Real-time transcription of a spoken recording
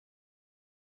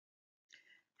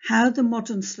How the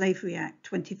Modern Slavery Act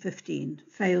 2015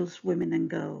 fails women and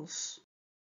girls.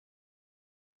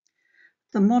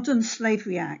 The Modern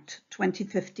Slavery Act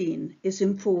 2015 is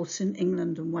in force in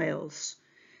England and Wales.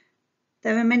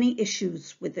 There are many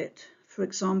issues with it. For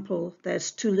example, there's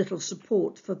too little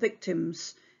support for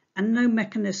victims and no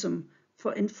mechanism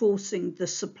for enforcing the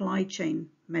supply chain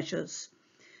measures.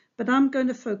 But I'm going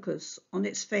to focus on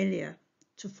its failure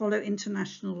to follow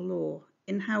international law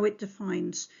in how it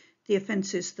defines the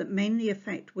offences that mainly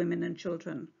affect women and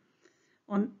children,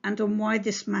 and on why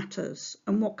this matters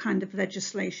and what kind of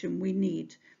legislation we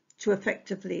need to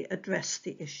effectively address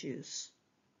the issues.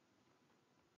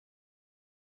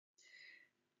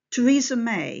 Theresa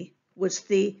May was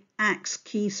the Act's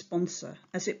key sponsor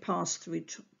as it passed through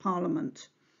Parliament,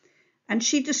 and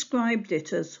she described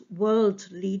it as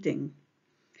world-leading.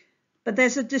 But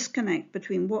there's a disconnect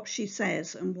between what she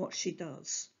says and what she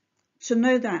does. To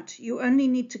know that, you only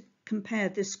need to compare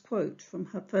this quote from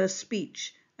her first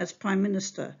speech as Prime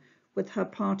Minister with her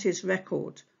party's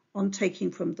record on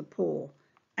taking from the poor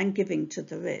and giving to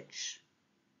the rich.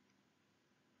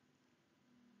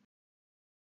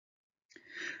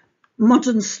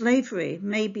 Modern slavery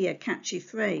may be a catchy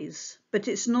phrase, but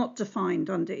it's not defined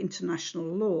under international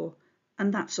law,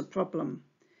 and that's a problem.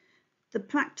 The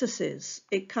practices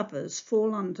it covers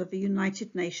fall under the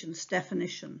United Nations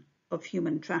definition of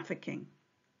human trafficking.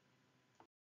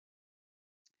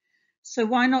 So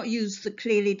why not use the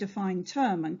clearly defined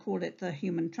term and call it the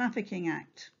Human Trafficking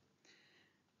Act?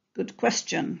 Good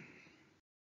question.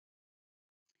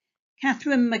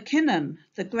 Catherine McKinnon,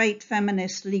 the great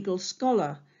feminist legal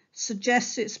scholar,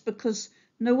 suggests it's because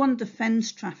no one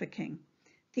defends trafficking.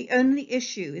 The only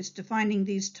issue is defining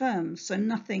these terms, so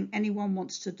nothing anyone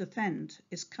wants to defend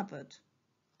is covered.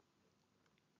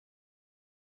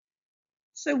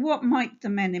 So what might the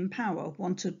men in power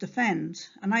want to defend?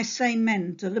 And I say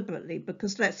men deliberately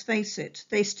because, let's face it,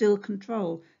 they still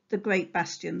control the great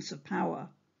bastions of power.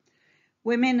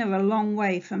 Women are a long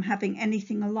way from having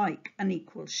anything like an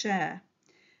equal share.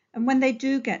 And when they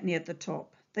do get near the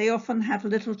top, they often have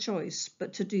little choice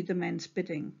but to do the men's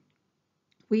bidding.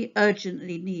 We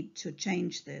urgently need to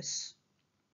change this.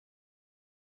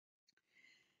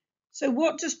 So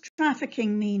what does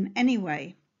trafficking mean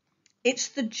anyway? It's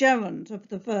the gerund of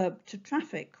the verb to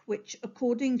traffic, which,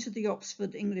 according to the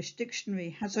Oxford English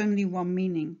Dictionary, has only one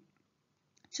meaning: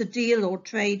 to deal or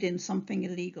trade in something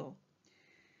illegal.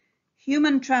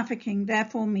 Human trafficking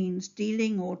therefore means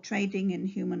dealing or trading in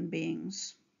human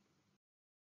beings.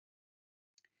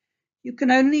 You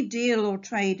can only deal or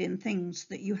trade in things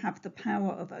that you have the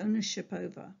power of ownership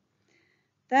over.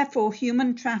 Therefore,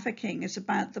 human trafficking is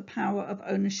about the power of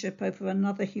ownership over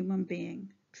another human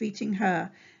being, treating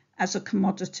her as a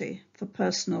commodity for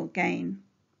personal gain.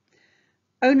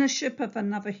 Ownership of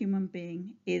another human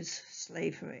being is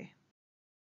slavery.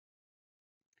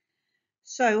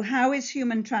 So, how is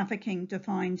human trafficking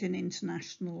defined in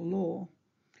international law?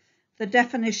 The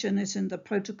definition is in the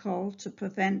Protocol to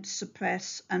Prevent,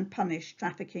 Suppress and Punish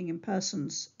Trafficking in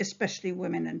Persons, especially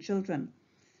women and children,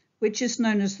 which is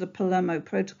known as the Palermo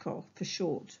Protocol for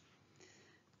short.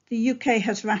 The UK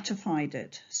has ratified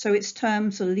it, so its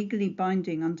terms are legally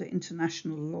binding under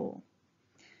international law.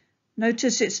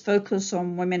 Notice its focus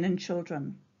on women and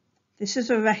children. This is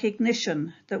a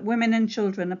recognition that women and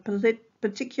children are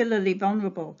particularly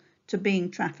vulnerable to being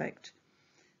trafficked,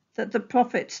 that the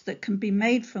profits that can be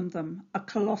made from them are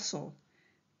colossal,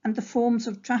 and the forms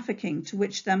of trafficking to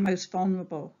which they're most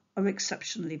vulnerable are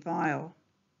exceptionally vile.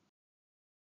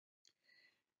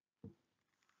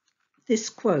 This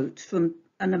quote from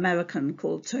an American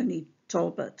called Tony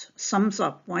Talbot sums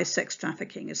up why sex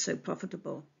trafficking is so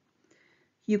profitable.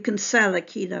 You can sell a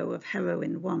kilo of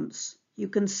heroin once. You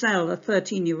can sell a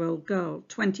 13-year-old girl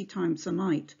 20 times a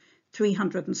night,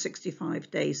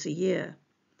 365 days a year.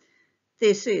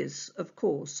 This is, of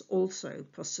course, also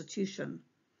prostitution.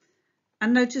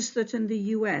 And notice that in the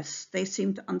US, they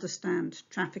seem to understand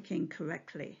trafficking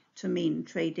correctly to mean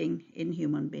trading in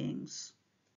human beings.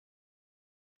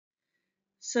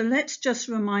 So let's just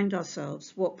remind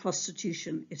ourselves what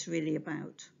prostitution is really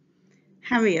about.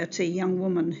 Harriet, a young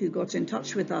woman who got in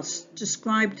touch with us,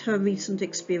 described her recent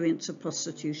experience of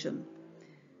prostitution.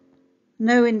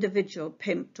 No individual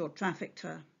pimped or trafficked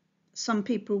her. Some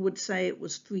people would say it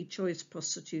was free choice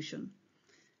prostitution.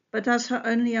 But as her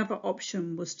only other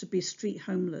option was to be street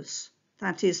homeless,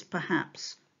 that is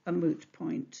perhaps a moot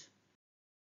point.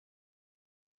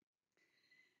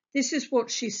 This is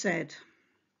what she said.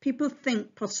 People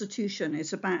think prostitution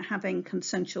is about having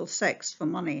consensual sex for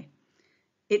money.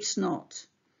 It's not.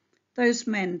 Those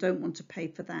men don't want to pay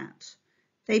for that.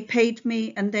 They paid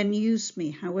me and then used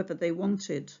me however they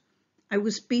wanted. I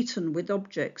was beaten with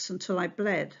objects until I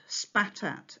bled, spat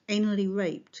at, anally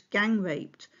raped, gang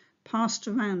raped, passed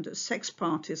around at sex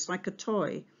parties like a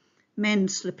toy, men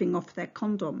slipping off their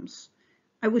condoms.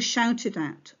 I was shouted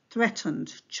at,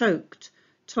 threatened, choked,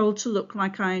 told to look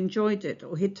like I enjoyed it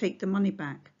or he'd take the money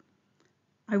back.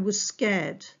 I was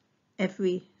scared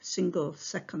every single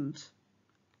second.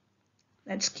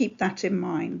 Let's keep that in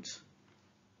mind.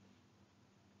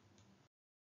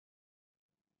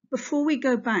 Before we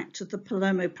go back to the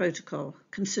Palermo Protocol,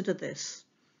 consider this.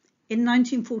 In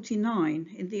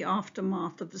 1949, in the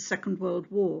aftermath of the Second World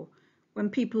War,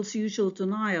 when people's usual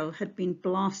denial had been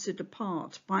blasted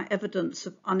apart by evidence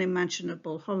of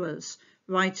unimaginable horrors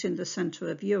right in the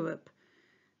centre of Europe,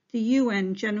 the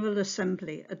UN General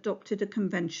Assembly adopted a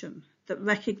convention that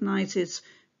recognises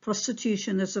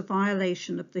prostitution as a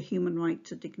violation of the human right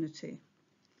to dignity.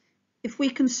 If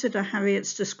we consider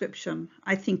Harriet's description,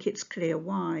 I think it's clear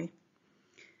why.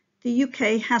 The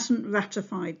UK hasn't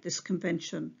ratified this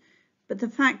convention, but the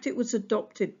fact it was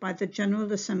adopted by the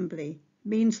General Assembly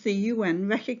means the UN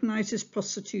recognises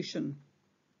prostitution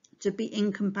to be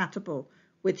incompatible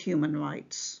with human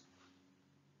rights.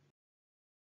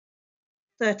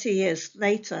 30 years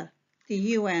later, the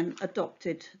UN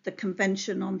adopted the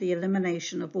Convention on the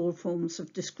Elimination of All Forms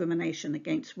of Discrimination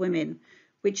Against Women,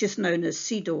 which is known as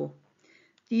CEDAW.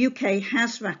 The UK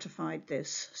has ratified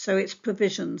this, so its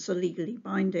provisions are legally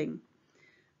binding.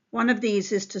 One of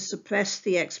these is to suppress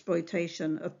the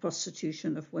exploitation of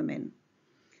prostitution of women.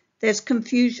 There's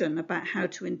confusion about how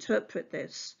to interpret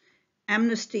this.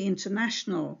 Amnesty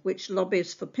International, which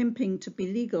lobbies for pimping to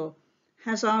be legal,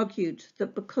 has argued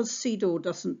that because CEDAW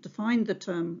doesn't define the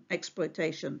term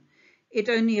exploitation, it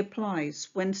only applies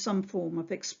when some form of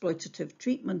exploitative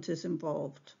treatment is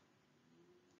involved.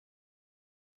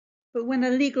 But when a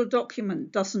legal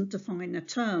document doesn't define a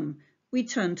term, we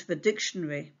turn to the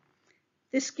dictionary.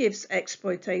 This gives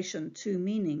exploitation two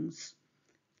meanings.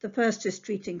 The first is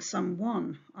treating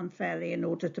someone unfairly in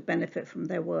order to benefit from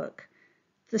their work.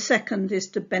 The second is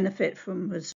to benefit from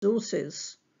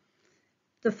resources.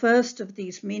 The first of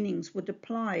these meanings would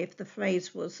apply if the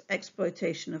phrase was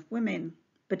exploitation of women,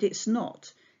 but it's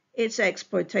not. It's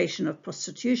exploitation of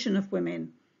prostitution of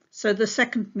women, so the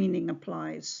second meaning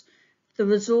applies, the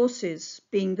resources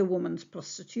being the woman's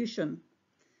prostitution.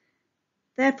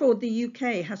 Therefore, the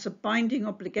UK has a binding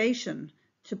obligation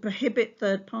to prohibit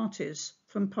third parties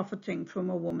from profiting from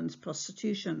a woman's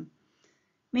prostitution,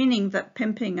 meaning that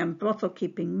pimping and brothel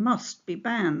keeping must be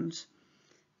banned.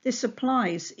 This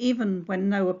applies even when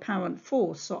no apparent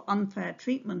force or unfair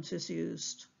treatment is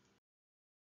used.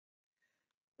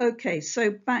 Okay, so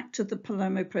back to the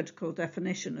Palermo Protocol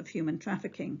definition of human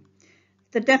trafficking.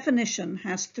 The definition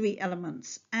has three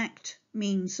elements: act,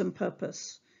 means, and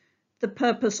purpose. The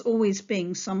purpose always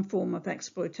being some form of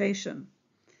exploitation.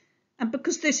 And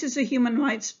because this is a human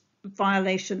rights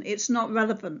violation, it's not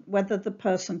relevant whether the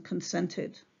person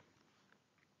consented.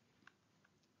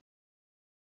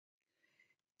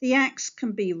 The acts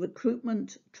can be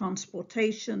recruitment,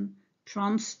 transportation,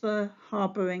 transfer,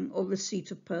 harbouring, or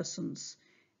receipt of persons.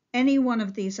 Any one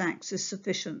of these acts is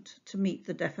sufficient to meet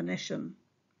the definition.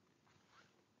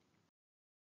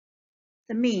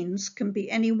 The means can be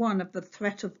any one of the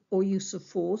threat of or use of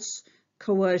force,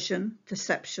 coercion,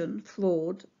 deception,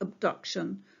 fraud,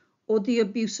 abduction, or the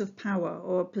abuse of power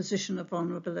or a position of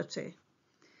vulnerability.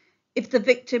 If the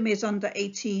victim is under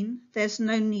 18, there's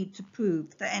no need to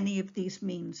prove that any of these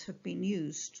means have been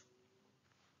used.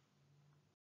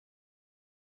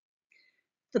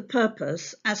 The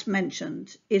purpose, as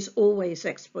mentioned, is always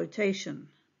exploitation,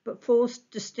 but four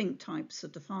distinct types are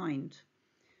defined.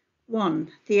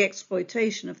 1. The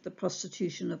exploitation of the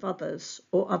prostitution of others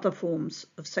or other forms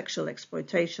of sexual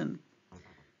exploitation.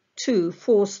 2.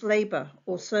 Forced labour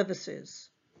or services.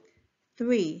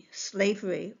 3.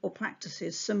 Slavery or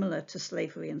practices similar to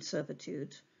slavery and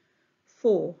servitude.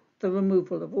 4. The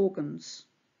removal of organs.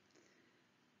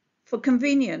 For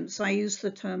convenience, I use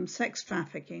the term sex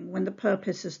trafficking when the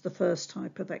purpose is the first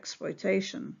type of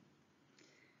exploitation.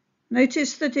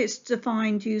 Notice that it's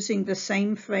defined using the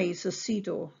same phrase as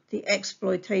CEDAW, the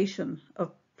exploitation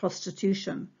of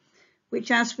prostitution, which,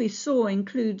 as we saw,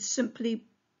 includes simply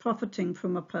profiting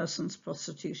from a person's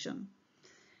prostitution.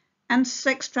 And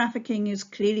sex trafficking is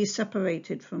clearly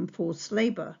separated from forced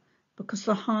labour because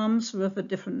the harms are of a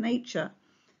different nature.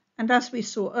 And as we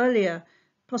saw earlier,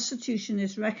 prostitution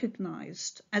is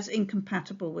recognised as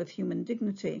incompatible with human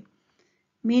dignity,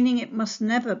 meaning it must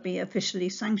never be officially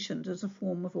sanctioned as a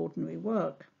form of ordinary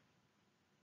work.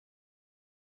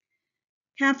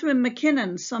 Catherine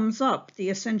McKinnon sums up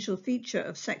the essential feature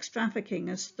of sex trafficking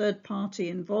as third-party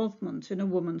involvement in a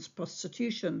woman's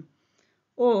prostitution,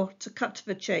 or, to cut to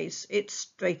the chase, it's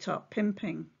straight-up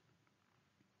pimping.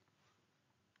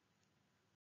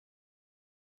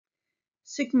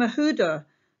 Sigmar Huda,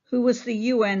 who was the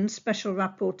UN Special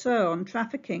Rapporteur on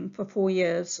trafficking for 4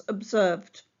 years,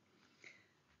 observed,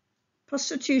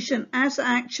 "Prostitution as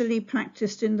actually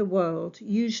practiced in the world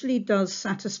usually does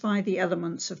satisfy the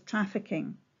elements of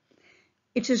trafficking.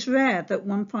 It is rare that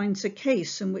one finds a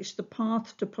case in which the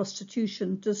path to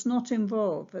prostitution does not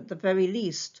involve, at the very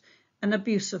least, an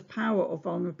abuse of power or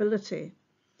vulnerability.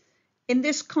 In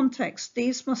this context,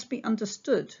 these must be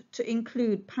understood to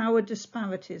include power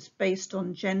disparities based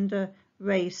on gender,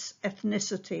 race,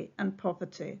 ethnicity, and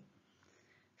poverty."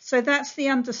 So that's the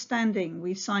understanding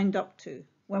we signed up to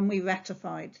when we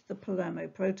ratified the Palermo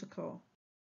Protocol.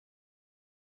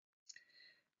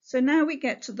 So now we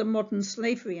get to the Modern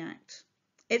Slavery Act.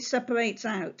 It separates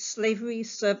out slavery,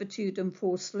 servitude, and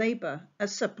forced labor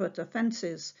as separate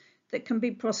offenses that can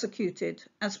be prosecuted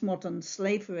as modern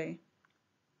slavery.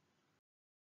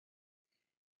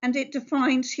 And it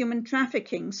defines human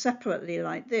trafficking separately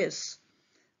like this.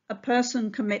 A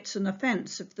person commits an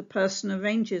offence if the person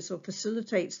arranges or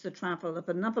facilitates the travel of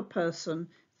another person,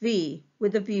 V,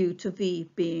 with a view to V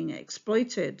being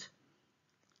exploited.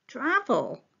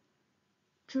 Travel?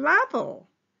 Travel?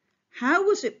 How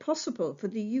was it possible for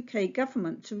the UK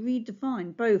government to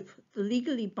redefine both the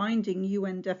legally binding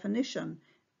UN definition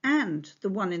and the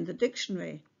one in the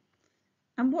dictionary?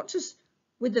 And what does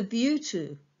 "with a view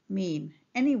to" mean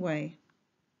anyway?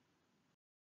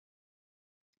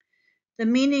 The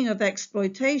meaning of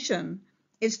exploitation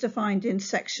is defined in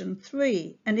Section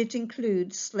 3, and it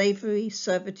includes slavery,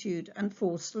 servitude, and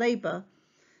forced labor,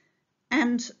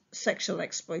 and sexual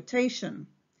exploitation.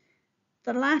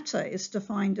 The latter is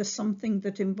defined as something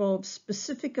that involves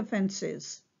specific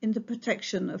offences in the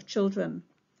protection of children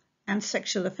and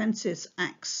Sexual Offences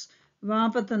Acts,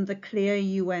 rather than the clear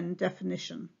UN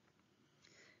definition.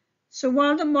 So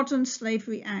while the Modern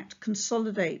Slavery Act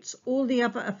consolidates all the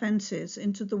other offences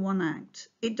into the one act,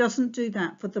 it doesn't do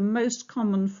that for the most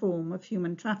common form of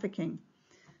human trafficking,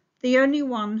 the only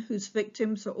one whose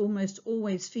victims are almost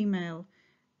always female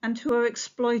and who are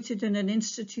exploited in an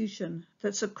institution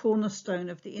that's a cornerstone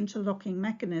of the interlocking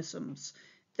mechanisms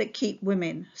that keep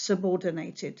women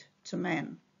subordinated to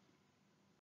men.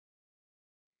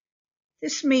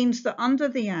 This means that under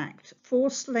the Act,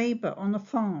 forced labour on a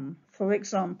farm, for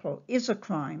example, is a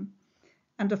crime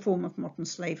and a form of modern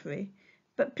slavery,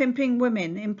 but pimping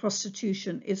women in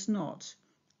prostitution is not,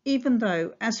 even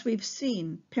though, as we've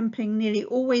seen, pimping nearly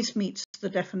always meets the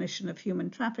definition of human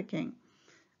trafficking,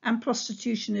 and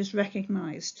prostitution is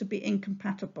recognised to be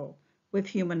incompatible with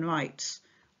human rights,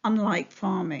 unlike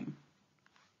farming.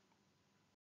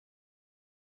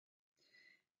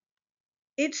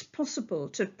 It's possible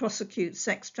to prosecute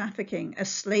sex trafficking as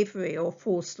slavery or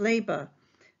forced labour,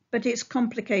 but it's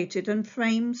complicated and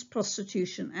frames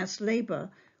prostitution as labour,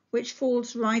 which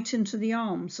falls right into the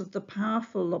arms of the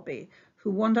powerful lobby who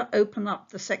want to open up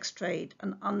the sex trade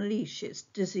and unleash its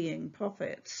dizzying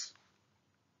profits.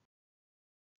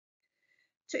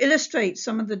 To illustrate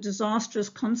some of the disastrous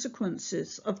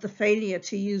consequences of the failure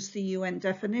to use the UN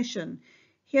definition,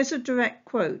 here's a direct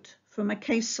quote from a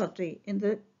case study in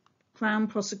the Crown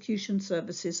Prosecution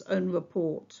Service's own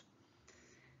report.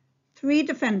 3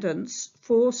 defendants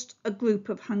forced a group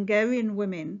of Hungarian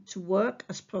women to work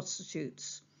as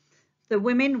prostitutes. The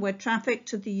women were trafficked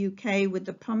to the UK with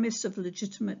the promise of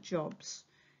legitimate jobs.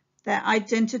 Their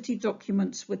identity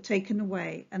documents were taken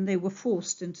away and they were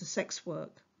forced into sex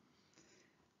work.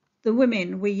 The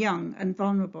women were young and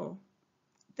vulnerable.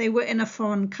 They were in a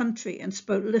foreign country and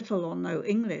spoke little or no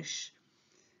English.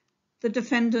 The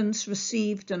defendants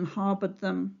received and harboured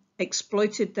them,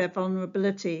 exploited their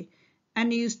vulnerability,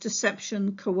 and used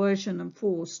deception, coercion, and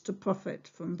force to profit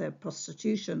from their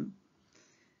prostitution.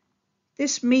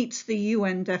 This meets the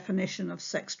UN definition of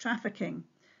sex trafficking,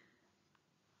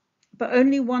 but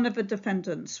only one of the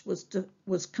defendants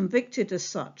was convicted as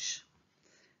such.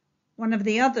 One of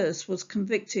the others was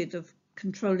convicted of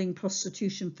controlling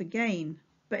prostitution for gain,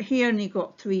 but he only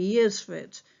got 3 years for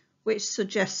it, which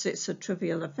suggests it's a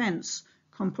trivial offence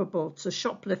comparable to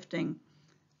shoplifting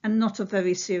and not a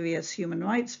very serious human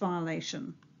rights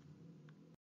violation.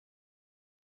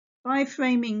 By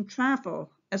framing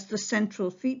travel as the central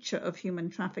feature of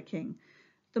human trafficking,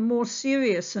 the more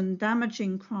serious and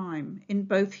damaging crime in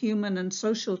both human and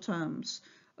social terms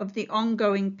of the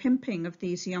ongoing pimping of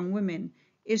these young women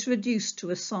is reduced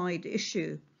to a side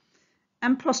issue,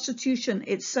 and prostitution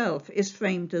itself is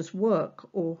framed as work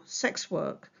or sex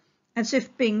work, as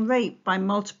if being raped by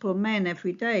multiple men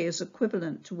every day is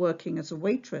equivalent to working as a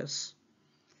waitress.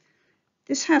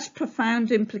 This has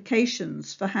profound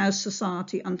implications for how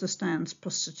society understands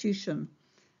prostitution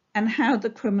and how the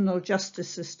criminal justice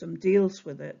system deals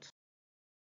with it.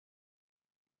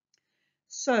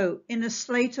 So, in a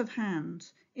sleight of hand,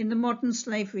 in the Modern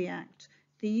Slavery Act,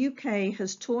 the UK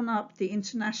has torn up the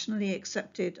internationally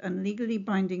accepted and legally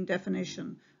binding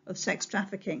definition of sex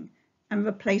trafficking and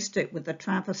replaced it with a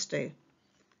travesty.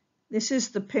 This is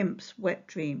the pimp's wet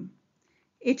dream.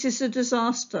 It is a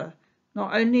disaster,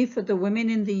 not only for the women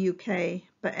in the UK,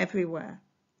 but everywhere,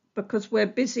 because we're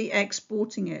busy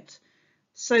exporting it,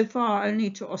 so far only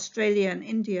to Australia and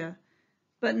India,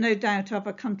 but no doubt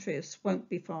other countries won't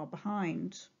be far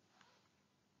behind.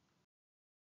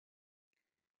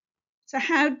 So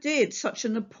how did such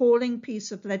an appalling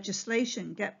piece of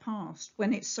legislation get passed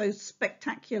when it so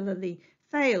spectacularly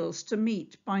fails to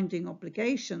meet binding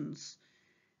obligations?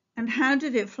 And how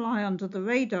did it fly under the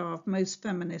radar of most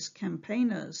feminist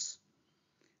campaigners?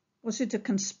 Was it a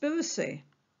conspiracy?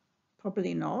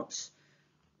 Probably not.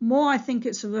 More, I think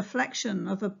it's a reflection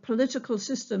of a political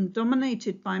system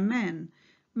dominated by men,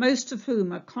 most of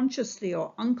whom are consciously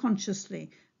or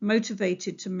unconsciously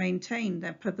motivated to maintain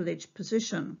their privileged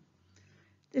position.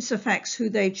 This affects who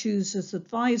they choose as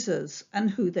advisors and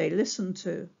who they listen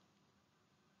to.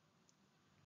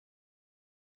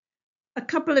 A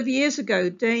couple of years ago,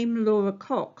 Dame Laura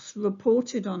Cox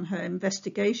reported on her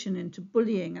investigation into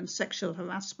bullying and sexual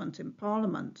harassment in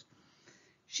Parliament.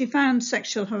 She found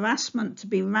sexual harassment to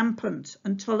be rampant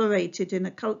and tolerated in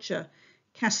a culture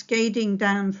cascading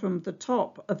down from the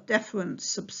top of deference,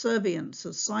 subservience,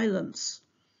 or silence.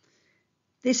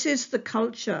 This is the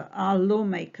culture our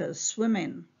lawmakers swim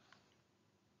in.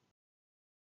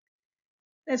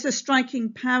 There's a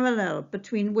striking parallel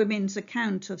between women's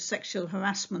account of sexual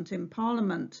harassment in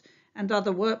Parliament and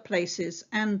other workplaces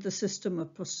and the system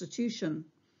of prostitution.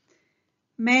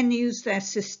 Men use their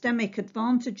systemic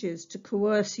advantages to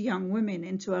coerce young women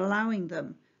into allowing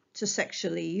them to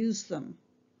sexually use them.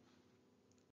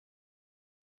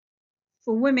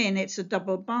 For women, it's a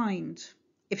double bind.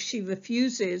 If she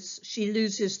refuses, she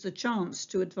loses the chance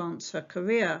to advance her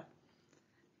career.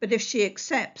 But if she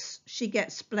accepts, she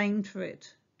gets blamed for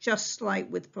it, just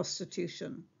like with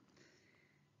prostitution.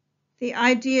 The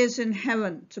ideas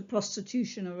inherent to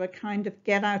prostitution are a kind of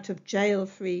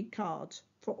get-out-of-jail-free card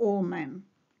for all men.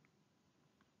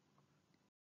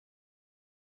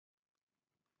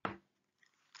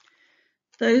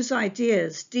 Those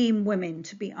ideas deem women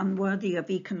to be unworthy of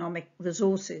economic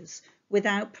resources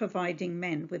without providing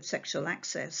men with sexual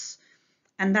access,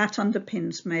 and that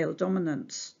underpins male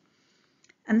dominance.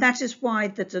 And that is why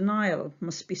the denial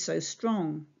must be so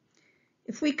strong.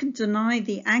 If we can deny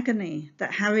the agony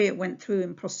that Harriet went through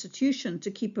in prostitution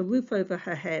to keep a roof over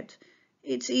her head,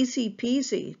 it's easy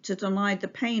peasy to deny the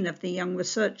pain of the young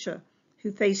researcher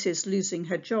who faces losing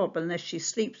her job unless she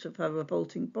sleeps with her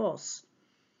revolting boss.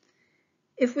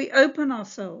 If we open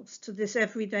ourselves to this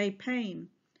everyday pain,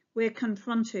 we're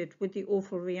confronted with the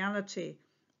awful reality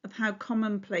of how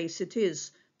commonplace it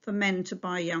is for men to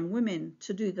buy young women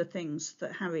to do the things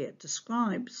that Harriet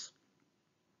describes.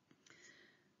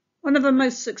 One of the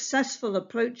most successful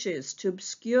approaches to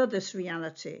obscure this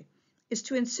reality is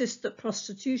to insist that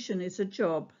prostitution is a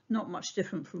job not much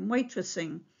different from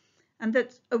waitressing, and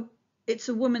that it's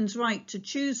a woman's right to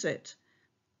choose it,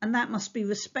 and that must be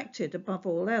respected above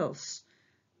all else,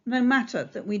 no matter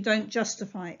that we don't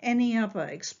justify any other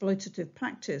exploitative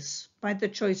practice by the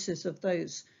choices of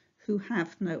those who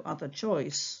have no other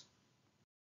choice.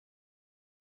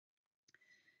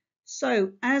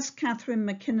 So, as Catherine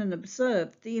McKinnon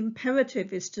observed, the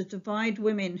imperative is to divide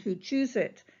women who choose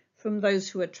it from those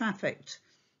who are trafficked,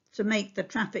 to make the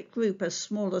trafficked group as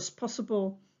small as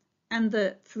possible and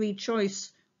the free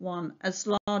choice one as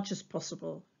large as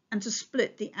possible, and to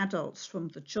split the adults from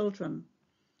the children.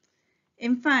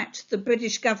 In fact, the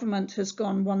British government has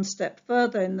gone one step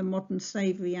further in the Modern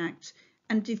Slavery Act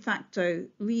and de facto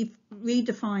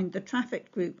redefined the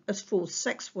trafficked group as forced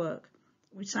sex work,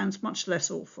 which sounds much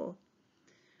less awful.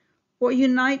 What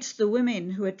unites the women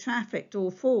who are trafficked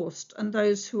or forced and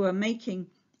those who are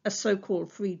making a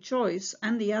so-called free choice,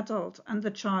 and the adult and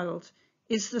the child,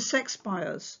 is the sex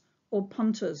buyers, or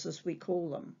punters as we call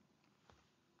them.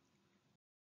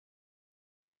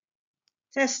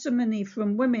 Testimony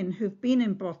from women who've been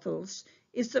in brothels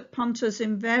is that punters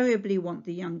invariably want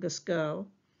the youngest girl.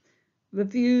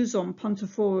 Reviews on punter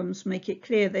forums make it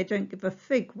clear they don't give a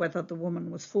fig whether the woman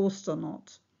was forced or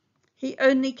not. He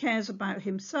only cares about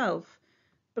himself,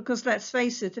 because let's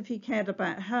face it, if he cared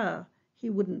about her, he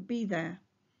wouldn't be there.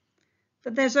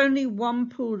 That there's only one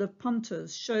pool of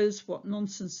punters shows what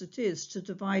nonsense it is to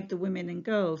divide the women and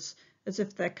girls as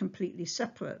if they're completely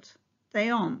separate. They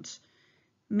aren't.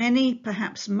 Many,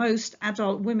 perhaps most,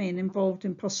 adult women involved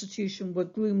in prostitution were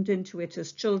groomed into it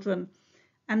as children,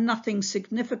 and nothing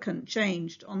significant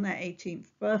changed on their 18th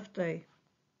birthday.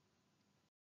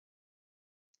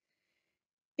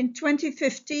 In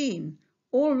 2015,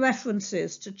 all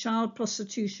references to child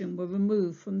prostitution were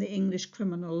removed from the English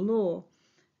criminal law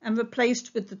and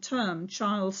replaced with the term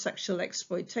child sexual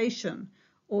exploitation,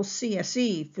 or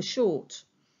CSE for short.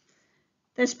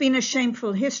 There's been a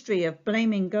shameful history of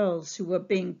blaming girls who were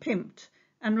being pimped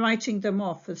and writing them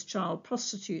off as child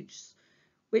prostitutes,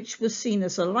 which was seen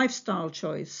as a lifestyle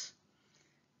choice.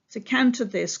 To counter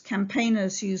this,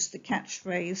 campaigners used the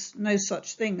catchphrase, "no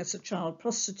such thing as a child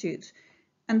prostitute,"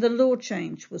 and the law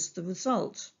change was the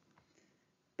result.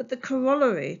 But the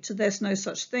corollary to "there's no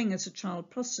such thing as a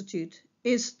child prostitute"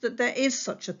 is that there is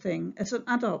such a thing as an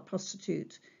adult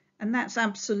prostitute, and that's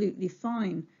absolutely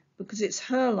fine because it's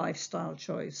her lifestyle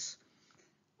choice.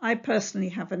 I personally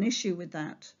have an issue with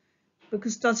that,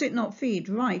 because does it not feed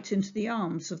right into the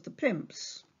arms of the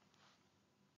pimps?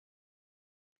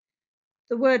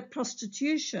 The word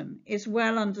prostitution is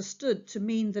well understood to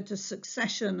mean that a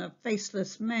succession of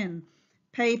faceless men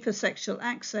pay for sexual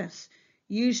access,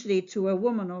 usually to a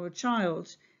woman or a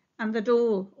child, and that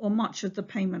all or much of the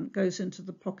payment goes into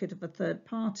the pocket of a third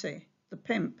party, the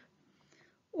pimp.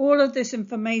 All of this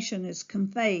information is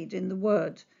conveyed in the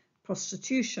word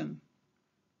prostitution.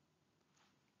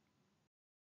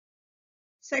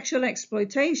 Sexual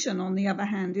exploitation, on the other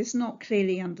hand, is not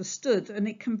clearly understood, and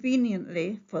it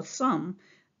conveniently, for some,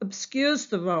 obscures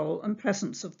the role and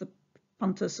presence of the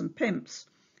punters and pimps,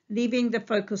 leaving the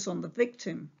focus on the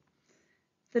victim.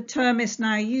 The term is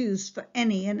now used for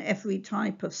any and every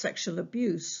type of sexual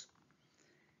abuse.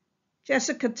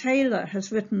 Jessica Taylor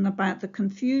has written about the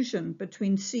confusion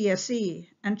between CSE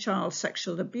and child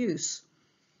sexual abuse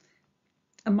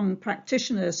among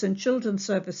practitioners and children's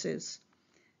services.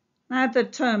 Now the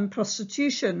term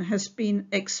prostitution has been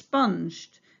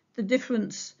expunged, the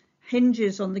difference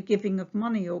hinges on the giving of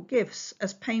money or gifts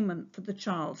as payment for the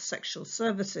child's sexual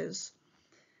services.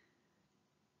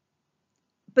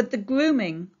 But the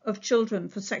grooming of children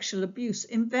for sexual abuse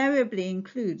invariably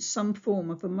includes some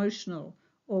form of emotional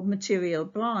or material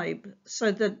bribe, so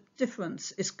the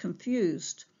difference is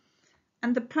confused.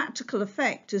 And the practical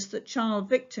effect is that child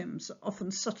victims are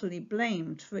often subtly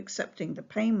blamed for accepting the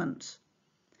payment.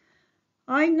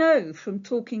 I know from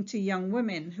talking to young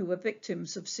women who are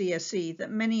victims of CSE that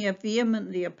many are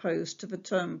vehemently opposed to the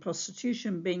term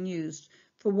prostitution being used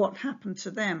for what happened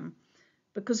to them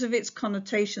because of its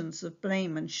connotations of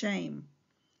blame and shame.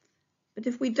 But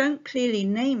if we don't clearly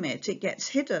name it, it gets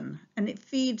hidden, and it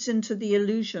feeds into the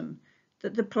illusion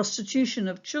that the prostitution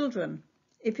of children,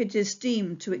 if it is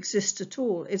deemed to exist at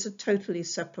all, is a totally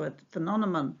separate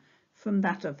phenomenon from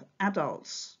that of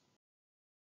adults.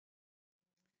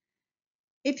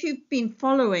 If you've been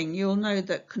following, you'll know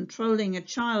that controlling a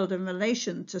child in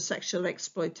relation to sexual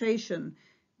exploitation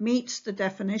meets the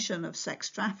definition of sex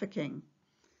trafficking.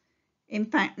 In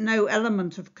fact, no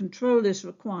element of control is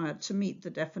required to meet the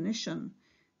definition.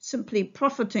 Simply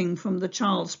profiting from the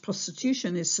child's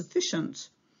prostitution is sufficient.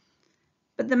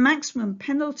 But the maximum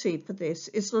penalty for this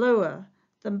is lower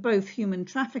than both human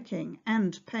trafficking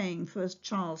and paying for a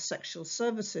child's sexual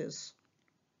services.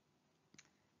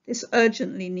 This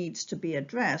urgently needs to be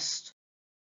addressed.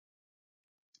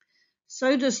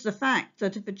 So does the fact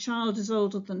that if a child is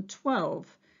older than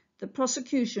 12, the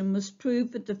prosecution must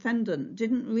prove the defendant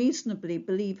didn't reasonably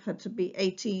believe her to be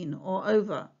 18 or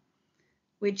over,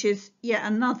 which is yet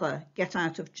another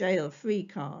get-out-of-jail-free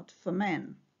card for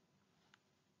men.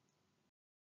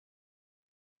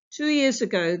 2 years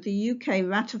ago, the UK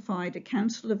ratified a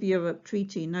Council of Europe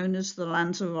treaty known as the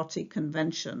Lanzarote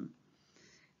Convention.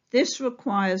 This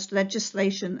requires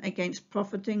legislation against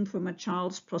profiting from a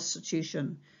child's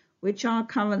prostitution, which our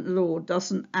current law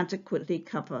doesn't adequately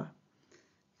cover.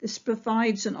 This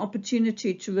provides an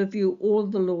opportunity to review all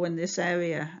the law in this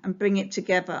area and bring it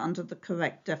together under the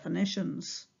correct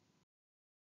definitions.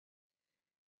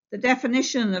 The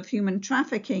definition of human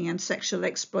trafficking and sexual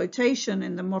exploitation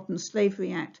in the Modern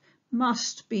Slavery Act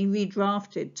must be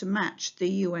redrafted to match the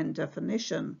UN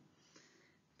definition.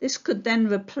 This could then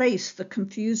replace the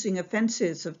confusing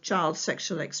offences of child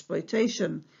sexual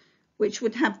exploitation, which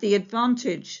would have the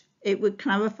advantage it would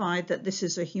clarify that this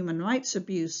is a human rights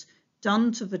abuse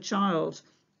done to the child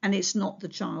and it's not the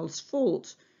child's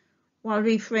fault, while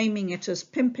reframing it as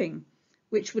pimping,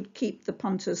 which would keep the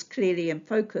punters clearly in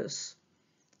focus.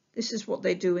 This is what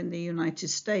they do in the United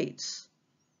States.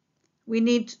 We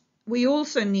We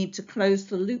also need to close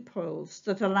the loopholes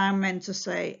that allow men to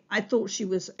say, "I thought she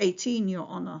was 18, Your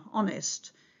Honour,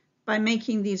 honest," by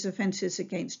making these offences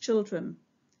against children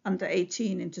under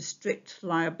 18 into strict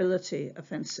liability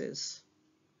offences.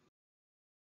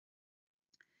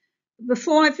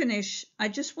 Before I finish, I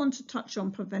just want to touch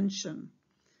on prevention.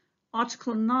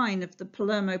 Article 9 of the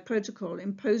Palermo Protocol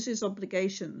imposes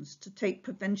obligations to take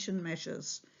prevention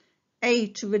measures, A,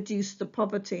 to reduce the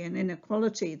poverty and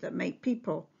inequality that make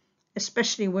people,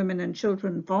 especially women and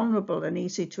children, vulnerable and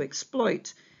easy to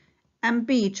exploit, and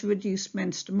B, to reduce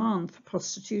men's demand for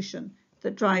prostitution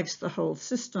that drives the whole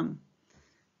system.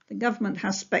 The government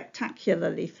has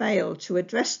spectacularly failed to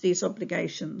address these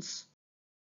obligations.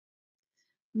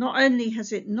 Not only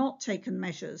has it not taken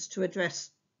measures to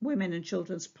address women and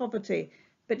children's poverty,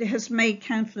 but it has made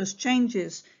countless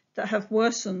changes that have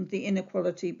worsened the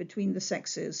inequality between the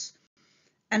sexes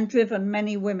and driven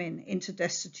many women into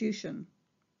destitution.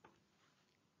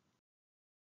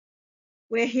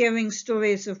 We're hearing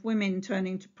stories of women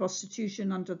turning to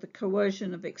prostitution under the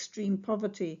coercion of extreme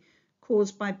poverty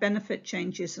caused by benefit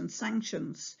changes and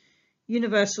sanctions,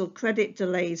 universal credit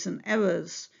delays and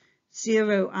errors,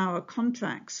 zero-hour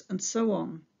contracts, and so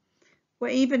on.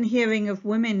 We're even hearing of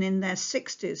women in their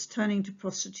 60s turning to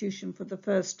prostitution for the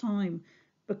first time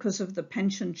because of the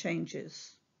pension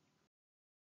changes.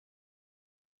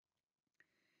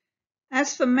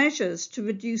 As for measures to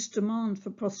reduce demand for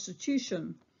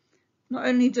prostitution, not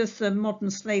only does the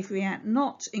Modern Slavery Act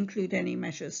not include any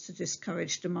measures to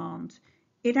discourage demand,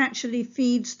 it actually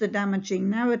feeds the damaging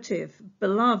narrative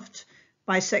beloved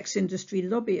by sex industry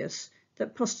lobbyists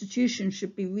that prostitution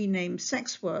should be renamed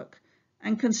sex work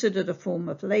and considered a form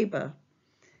of labour.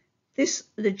 This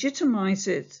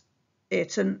legitimizes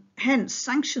it and hence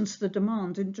sanctions the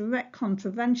demand in direct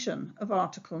contravention of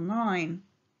Article 9.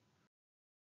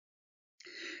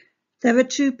 There are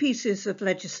two pieces of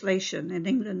legislation in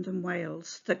England and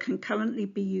Wales that can currently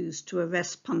be used to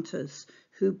arrest punters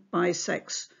who buy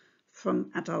sex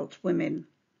from adult women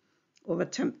or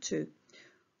attempt to.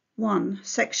 One,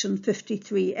 Section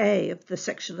 53A of the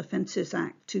Sexual Offences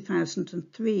Act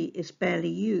 2003 is barely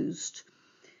used,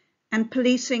 and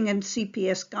policing and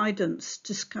CPS guidance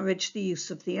discourage the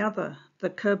use of the other, the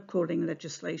curb-crawling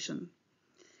legislation.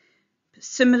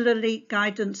 Similarly,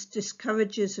 guidance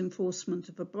discourages enforcement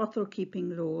of the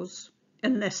brothel-keeping laws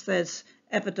unless there's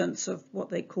evidence of what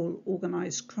they call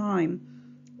organised crime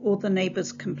or the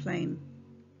neighbours complain.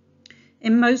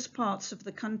 In most parts of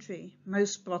the country,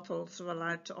 most brothels are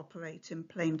allowed to operate in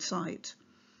plain sight.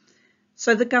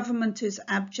 So the government is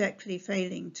abjectly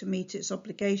failing to meet its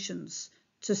obligations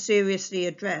to seriously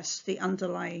address the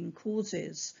underlying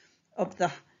causes of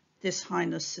this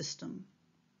heinous system.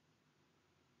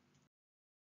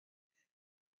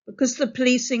 Because the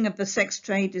policing of the sex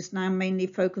trade is now mainly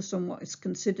focused on what is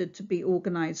considered to be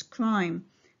organised crime,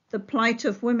 the plight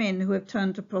of women who have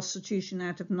turned to prostitution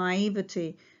out of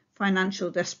naivety, financial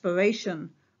desperation,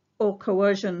 or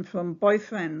coercion from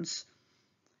boyfriends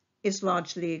is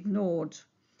largely ignored.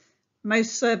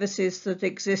 Most services that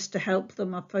exist to help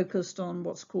them are focused on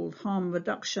what's called harm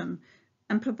reduction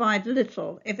and provide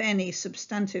little, if any,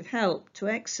 substantive help to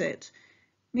exit,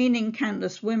 meaning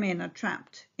countless women are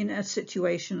trapped in a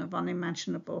situation of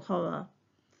unimaginable horror.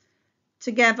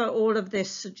 Together, all of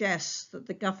this suggests that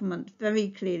the government very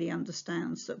clearly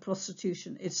understands that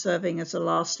prostitution is serving as a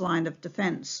last line of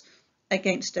defence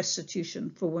against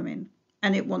destitution for women,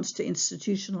 and it wants to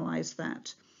institutionalise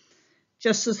that,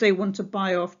 just as they want to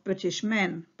buy off British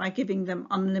men by giving them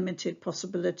unlimited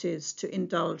possibilities to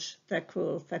indulge their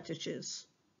cruel fetishes.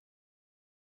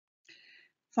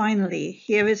 Finally,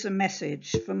 here is a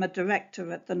message from a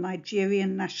director at the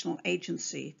Nigerian National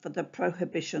Agency for the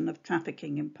Prohibition of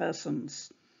Trafficking in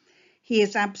Persons. He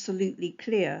is absolutely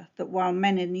clear that while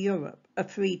men in Europe are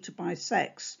free to buy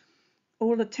sex,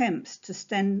 all attempts to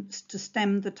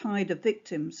stem the tide of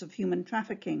victims of human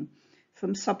trafficking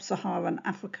from sub-Saharan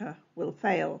Africa will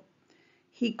fail.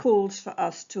 He calls for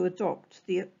us to adopt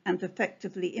and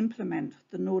effectively implement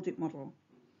the Nordic model.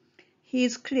 He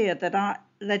is clear that our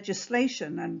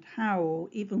legislation and how or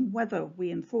even whether we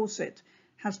enforce it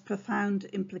has profound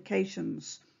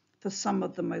implications for some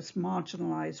of the most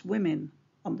marginalised women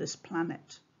on this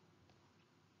planet.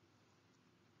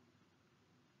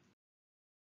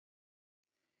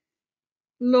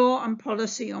 Law and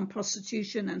policy on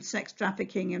prostitution and sex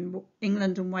trafficking in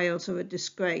England and Wales are a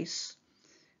disgrace.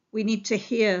 We need to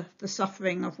hear the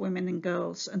suffering of women and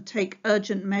girls and take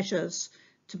urgent measures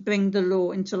to bring the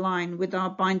law into line with our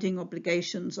binding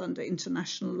obligations under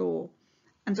international law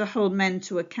and to hold men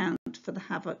to account for the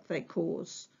havoc they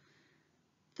cause.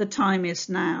 The time is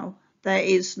now. There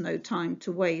is no time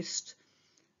to waste.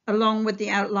 Along with the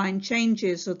outlined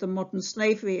changes of the Modern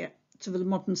Slavery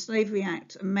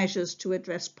Act and measures to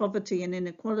address poverty and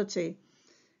inequality,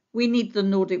 we need the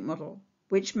Nordic model,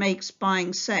 which makes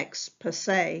buying sex per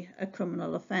se a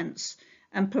criminal offence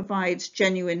and provides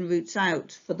genuine routes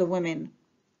out for the women.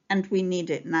 And we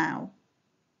need it now.